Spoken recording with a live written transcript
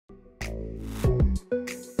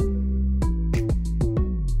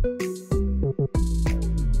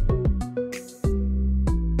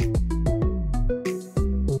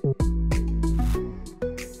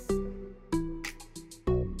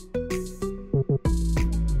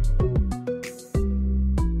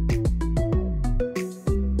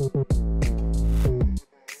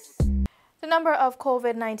number of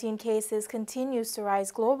COVID-19 cases continues to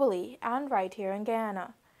rise globally and right here in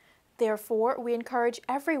Guyana. Therefore, we encourage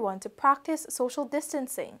everyone to practice social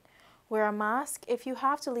distancing, wear a mask if you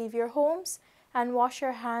have to leave your homes, and wash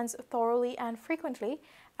your hands thoroughly and frequently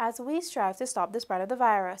as we strive to stop the spread of the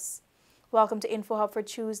virus. Welcome to InfoHub for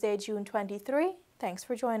Tuesday, June 23. Thanks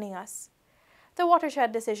for joining us. The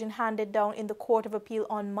watershed decision handed down in the Court of Appeal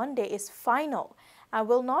on Monday is final and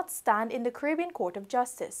will not stand in the Caribbean Court of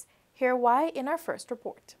Justice. Hear why in our first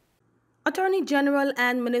report. Attorney General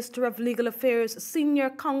and Minister of Legal Affairs Senior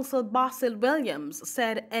Counsel Basil Williams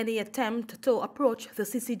said any attempt to approach the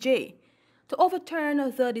CCJ to overturn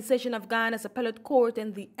the decision of Guyana's appellate court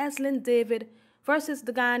in the Eslyn David versus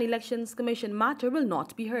the Guyana Elections Commission matter will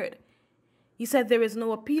not be heard. He said there is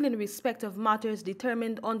no appeal in respect of matters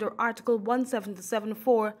determined under Article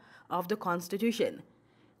 177(4) of the Constitution.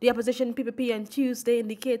 The opposition PPP on Tuesday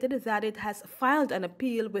indicated that it has filed an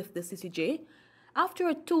appeal with the CCJ after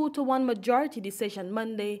a 2-to-1 majority decision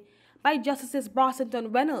Monday by Justices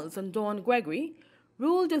Brasington Reynolds and Dawn Gregory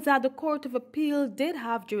ruled that the Court of Appeal did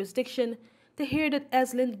have jurisdiction to hear the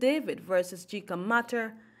Eslyn David versus GCOM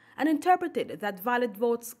matter and interpreted that valid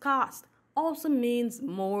votes cast also means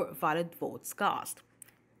more valid votes cast.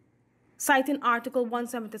 Citing Article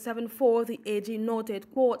 177(4), the AG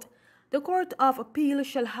noted, quote, "The Court of Appeal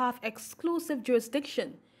shall have exclusive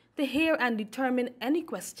jurisdiction to hear and determine any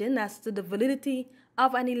question as to the validity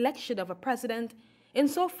of an election of a president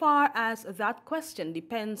insofar as that question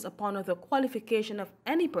depends upon the qualification of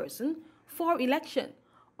any person for election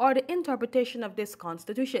or the interpretation of this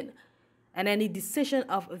Constitution, and any decision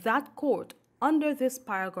of that court under this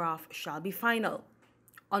paragraph shall be final,"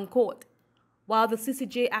 unquote. While the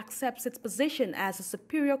CCJ accepts its position as a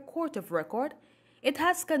superior court of record, it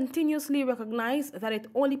has continuously recognized that it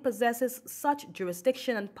only possesses such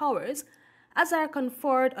jurisdiction and powers as are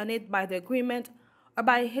conferred on it by the agreement or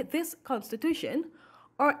by this Constitution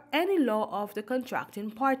or any law of the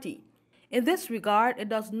contracting party. In this regard, it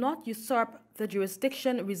does not usurp the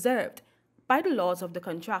jurisdiction reserved by the laws of the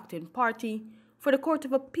contracting party for the Court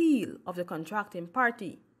of Appeal of the contracting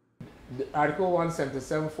party. Article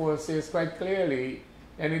 177(4) says quite clearly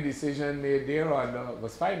any decision made thereon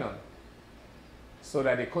was final, so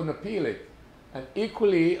that they couldn't appeal it. And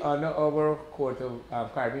equally under our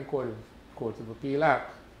Caribbean Court of Appeal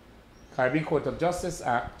Act, Caribbean Court of Justice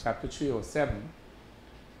Act, Chapter 307,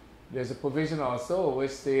 there's a provision also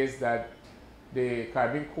which says that the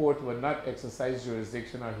Caribbean Court will not exercise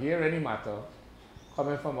jurisdiction or hear any matter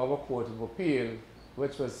coming from our Court of Appeal,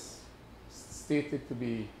 which was stated to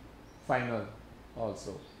be final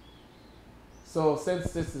also. So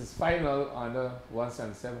since this is final under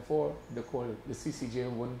 177(4), the CCJ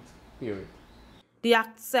wouldn't hear it. The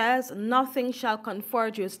Act says nothing shall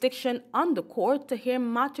confer jurisdiction on the court to hear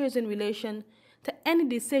matters in relation to any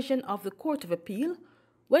decision of the Court of Appeal,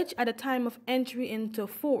 which at the time of entry into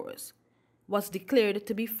force was declared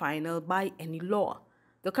to be final by any law.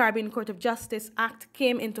 The Caribbean Court of Justice Act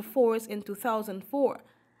came into force in 2004.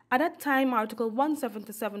 At that time, Article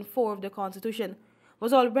 177(4) of the Constitution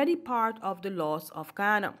was already part of the laws of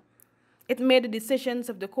Guyana. It made the decisions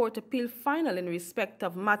of the Court of Appeal final in respect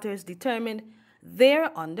of matters determined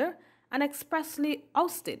thereunder and expressly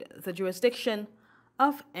ousted the jurisdiction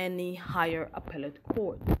of any higher appellate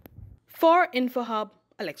court. For InfoHub,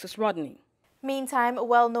 Alexis Rodney. Meantime,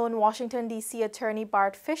 well-known Washington, D.C. attorney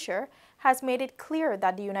Bart Fisher has made it clear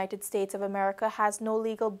that the United States of America has no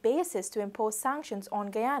legal basis to impose sanctions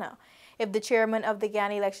on Guyana if the chairman of the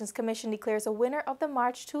Guyana Elections Commission declares a winner of the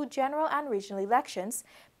March 2 general and regional elections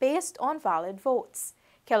based on valid votes.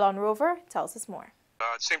 Kellon Rover tells us more.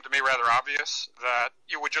 It seemed to me rather obvious that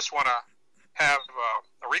you would just want to have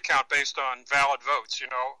a recount based on valid votes. You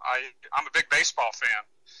know, I'm a big baseball fan,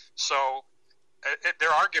 so their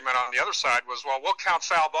argument on the other side was, well, we'll count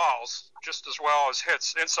foul balls just as well as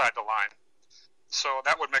hits inside the line. So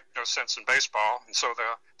that would make no sense in baseball. And so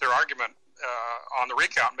their argument on the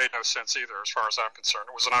recount made no sense either, as far as I'm concerned.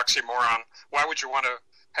 It was an oxymoron. Why would you want to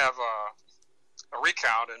have a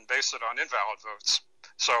recount and base it on invalid votes?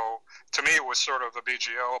 So to me, it was sort of a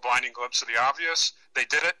BGO, a blinding glimpse of the obvious. They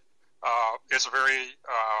did it. It's a very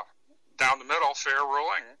down the middle, fair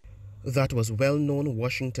ruling. That was well-known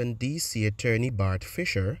Washington, D.C. attorney Bart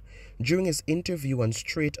Fisher during his interview on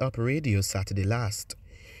Straight Up Radio Saturday last.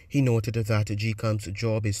 He noted that GCOM's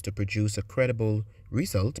job is to produce a credible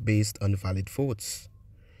result based on valid votes.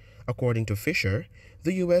 According to Fisher,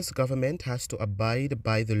 the U.S. government has to abide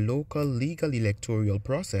by the local legal electoral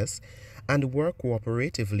process and work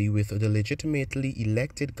cooperatively with the legitimately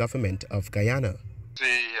elected government of Guyana.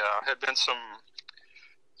 There had been some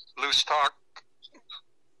loose talk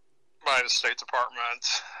by the State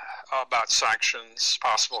Department about sanctions,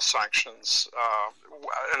 possible sanctions,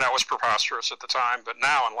 and that was preposterous at the time. But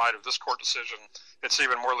now, in light of this court decision, it's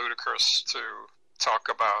even more ludicrous to talk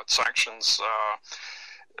about sanctions.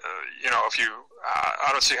 If you, I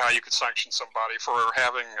don't see how you could sanction somebody for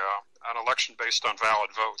having an election based on valid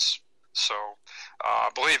votes. So I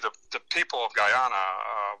believe the people of Guyana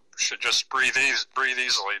should just breathe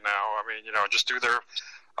easily now. I mean, just do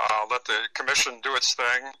let the commission do its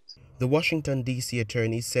thing. The Washington, D.C.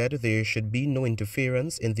 attorney said there should be no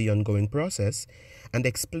interference in the ongoing process and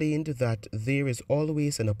explained that there is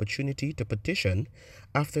always an opportunity to petition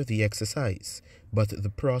after the exercise, but the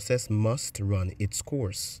process must run its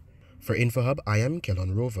course. For InfoHub, I am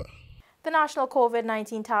Kellon Rover. The National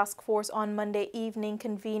COVID-19 Task Force on Monday evening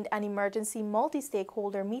convened an emergency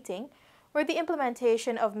multi-stakeholder meeting where the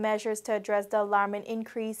implementation of measures to address the alarming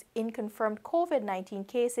increase in confirmed COVID-19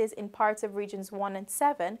 cases in parts of Regions 1 and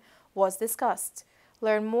 7 was discussed.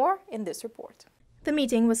 Learn more in this report. The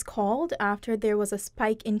meeting was called after there was a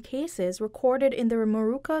spike in cases recorded in the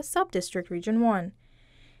Moruca Subdistrict Region 1.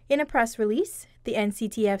 In a press release, the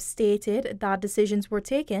NCTF stated that decisions were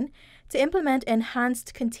taken to implement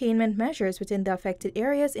enhanced containment measures within the affected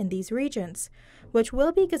areas in these regions, which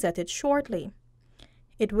will be gazetted shortly.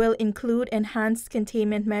 It will include enhanced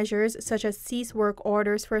containment measures such as cease work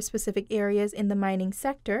orders for specific areas in the mining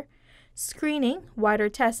sector, screening, wider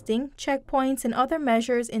testing, checkpoints, and other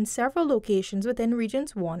measures in several locations within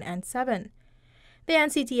Regions 1 and 7. The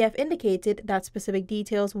NCTF indicated that specific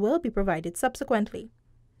details will be provided subsequently.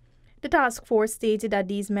 The task force stated that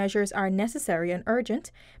these measures are necessary and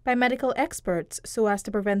urgent by medical experts so as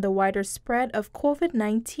to prevent the wider spread of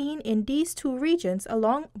COVID-19 in these two regions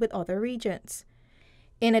along with other regions.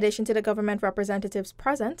 In addition to the government representatives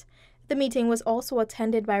present, the meeting was also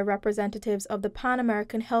attended by representatives of the Pan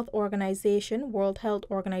American Health Organization, World Health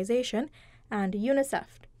Organization, and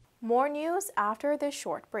UNICEF. More news after this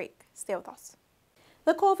short break. Stay with us.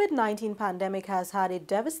 The COVID-19 pandemic has had a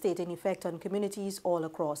devastating effect on communities all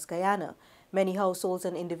across Guyana. Many households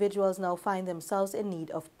and individuals now find themselves in need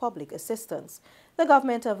of public assistance. The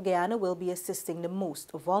government of Guyana will be assisting the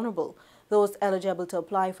most vulnerable. Those eligible to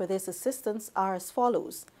apply for this assistance are as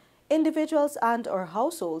follows. Individuals and/or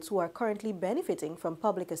households who are currently benefiting from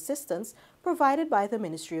public assistance provided by the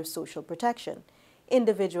Ministry of Social Protection.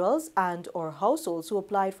 Individuals and/or households who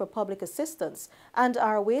applied for public assistance and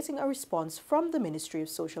are awaiting a response from the Ministry of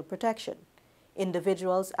Social Protection.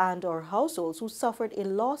 Individuals and/or households who suffered a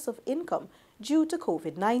loss of income due to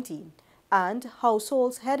COVID-19, and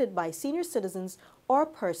households headed by senior citizens or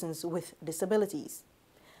persons with disabilities.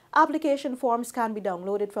 Application forms can be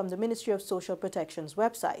downloaded from the Ministry of Social Protection's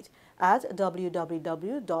website at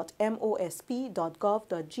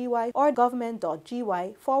www.mosp.gov.gy or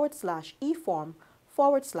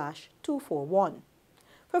government.gy/eform/241.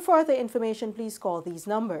 For further information, please call these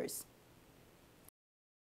numbers.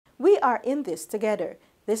 We are in this together.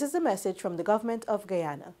 This is a message from the Government of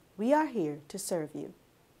Guyana. We are here to serve you.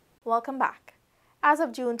 Welcome back. As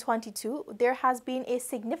of June 22, there has been a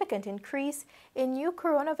significant increase in new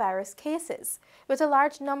coronavirus cases, with a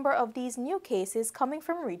large number of these new cases coming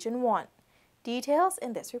from Region 1. Details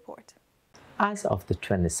in this report. As of the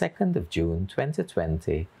 22nd of June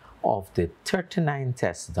 2020, of the 39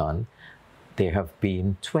 tests done, there have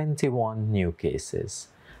been 21 new cases.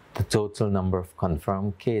 The total number of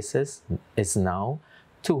confirmed cases is now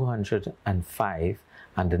 205,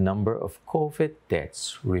 and the number of COVID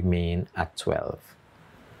deaths remain at 12.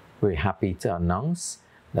 We're happy to announce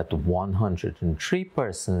that 103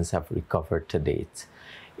 persons have recovered to date.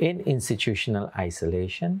 In institutional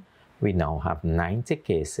isolation, we now have 90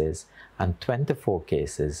 cases and 24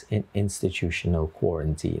 cases in institutional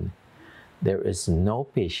quarantine. There is no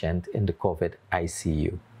patient in the COVID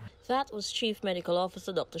ICU. That was Chief Medical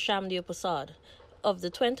Officer Dr. Shamdeo Prasad. Of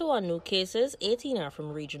the 21 new cases, 18 are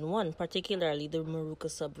from Region 1, particularly the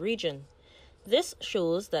Moruca sub-region. This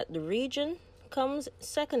shows that the region comes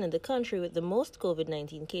second in the country with the most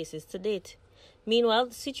COVID-19 cases to date. Meanwhile,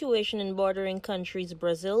 the situation in bordering countries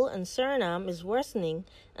Brazil and Suriname is worsening,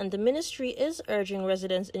 and the ministry is urging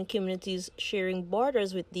residents in communities sharing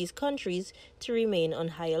borders with these countries to remain on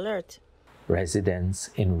high alert.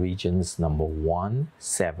 Residents in regions number 1,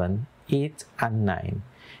 7, 8, and 9,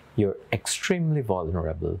 you're extremely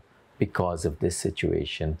vulnerable because of this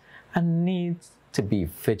situation and need to be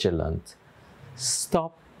vigilant.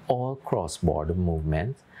 Stop all cross-border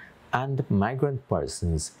movement and migrant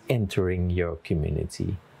persons entering your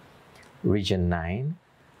community. Region 9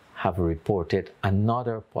 have reported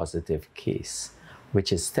another positive case,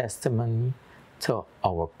 which is testimony to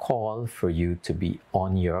our call for you to be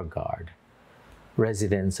on your guard.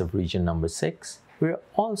 Residents of Region Number 6, we're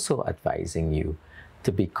also advising you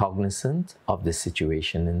to be cognizant of the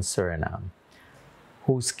situation in Suriname,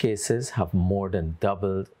 whose cases have more than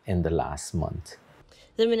doubled in the last month.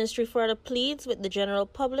 The ministry further pleads with the general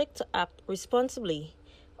public to act responsibly.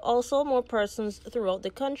 Also, more persons throughout the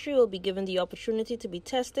country will be given the opportunity to be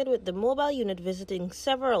tested, with the mobile unit visiting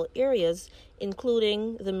several areas,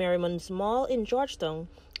 including the Merriman's Mall in Georgetown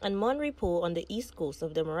and Monrepo on the east coast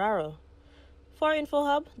of Demerara. For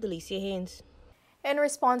InfoHub, Delicia Haynes. In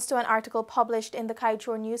response to an article published in the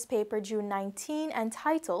Kaieteur newspaper June 19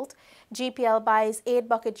 entitled, GPL buys 8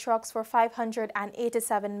 bucket trucks for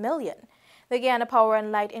 $587 million, the Guyana Power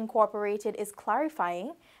and Light Incorporated is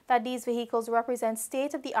clarifying that these vehicles represent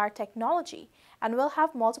state-of-the-art technology and will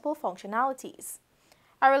have multiple functionalities.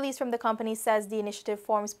 A release from the company says the initiative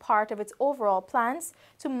forms part of its overall plans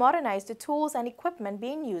to modernize the tools and equipment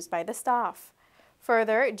being used by the staff.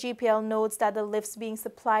 Further, GPL notes that the lifts being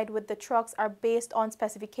supplied with the trucks are based on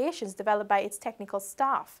specifications developed by its technical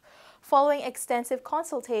staff, following extensive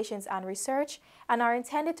consultations and research, and are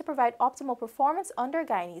intended to provide optimal performance under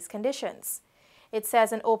Guyanese conditions. It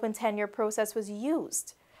says an open tenure process was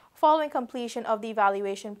used. Following completion of the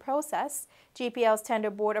evaluation process, GPL's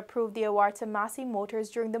tender board approved the award to Massey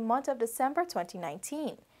Motors during the month of December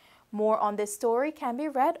 2019. More on this story can be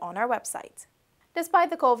read on our website. Despite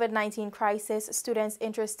the COVID-19 crisis, students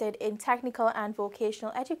interested in technical and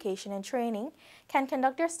vocational education and training can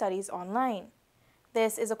conduct their studies online.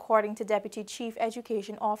 This is according to Deputy Chief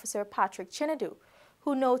Education Officer Patrick Chinedu,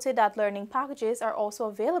 who noted that learning packages are also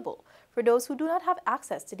available for those who do not have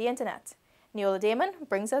access to the internet. Neola Damon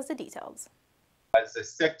brings us the details. As the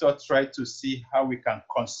sector try to see how we can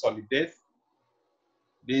consolidate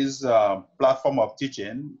this platform of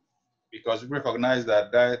teaching, because we recognize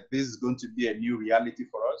that this is going to be a new reality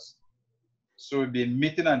for us. So we've been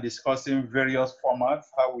meeting and discussing various formats,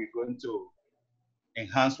 how we're going to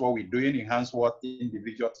enhance what we're doing, enhance what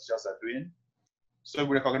individual teachers are doing. So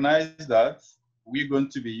we recognize that we're going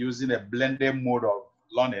to be using a blended mode of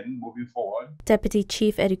learning moving forward. Deputy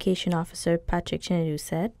Chief Education Officer Patrick Chinedu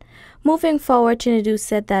said. Moving forward, Chinedu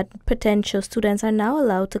said that potential students are now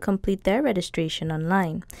allowed to complete their registration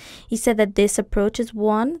online. He said that this approach is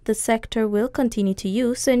one the sector will continue to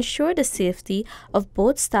use to ensure the safety of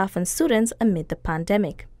both staff and students amid the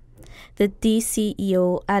pandemic. The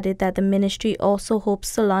DCEO added that the ministry also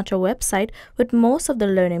hopes to launch a website with most of the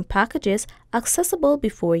learning packages accessible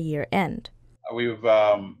before year end. We've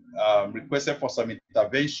requested for some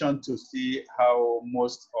intervention to see how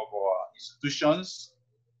most of our institutions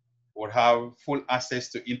would have full access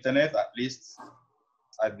to internet, at least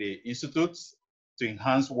at the institutes, to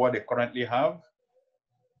enhance what they currently have.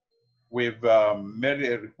 We've made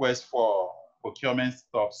a request for procurement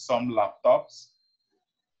of some laptops,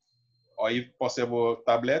 or if possible,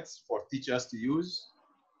 tablets for teachers to use.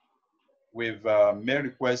 We've made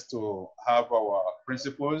requests to have our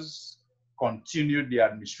principals continue the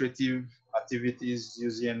administrative activities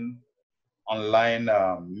using online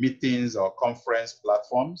meetings or conference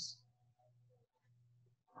platforms.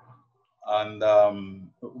 And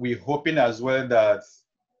we're hoping as well that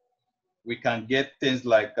we can get things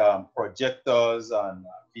like projectors and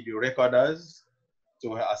video recorders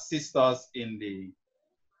to assist us in the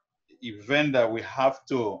event that we have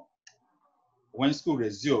to, when school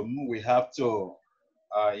resume, we have to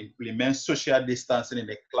implement social distancing in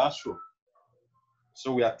the classroom.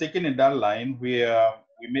 So we are taking in that line where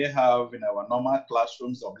we may have in our normal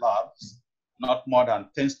classrooms or labs not more than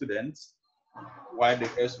 10 students, while the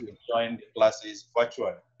rest will join the classes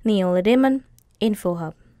virtually. Neola Damon,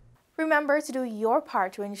 InfoHub. Remember to do your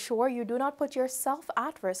part to ensure you do not put yourself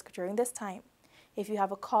at risk during this time. If you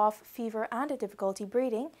have a cough, fever, and a difficulty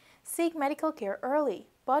breathing, seek medical care early,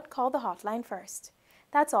 but call the hotline first.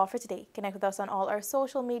 That's all for today. Connect with us on all our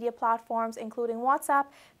social media platforms, including WhatsApp,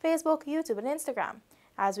 Facebook, YouTube, and Instagram,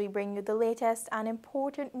 as we bring you the latest and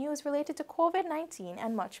important news related to COVID-19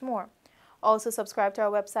 and much more. Also, subscribe to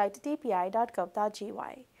our website,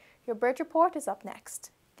 dpi.gov.gy. Your bird report is up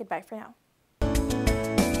next. Goodbye for now.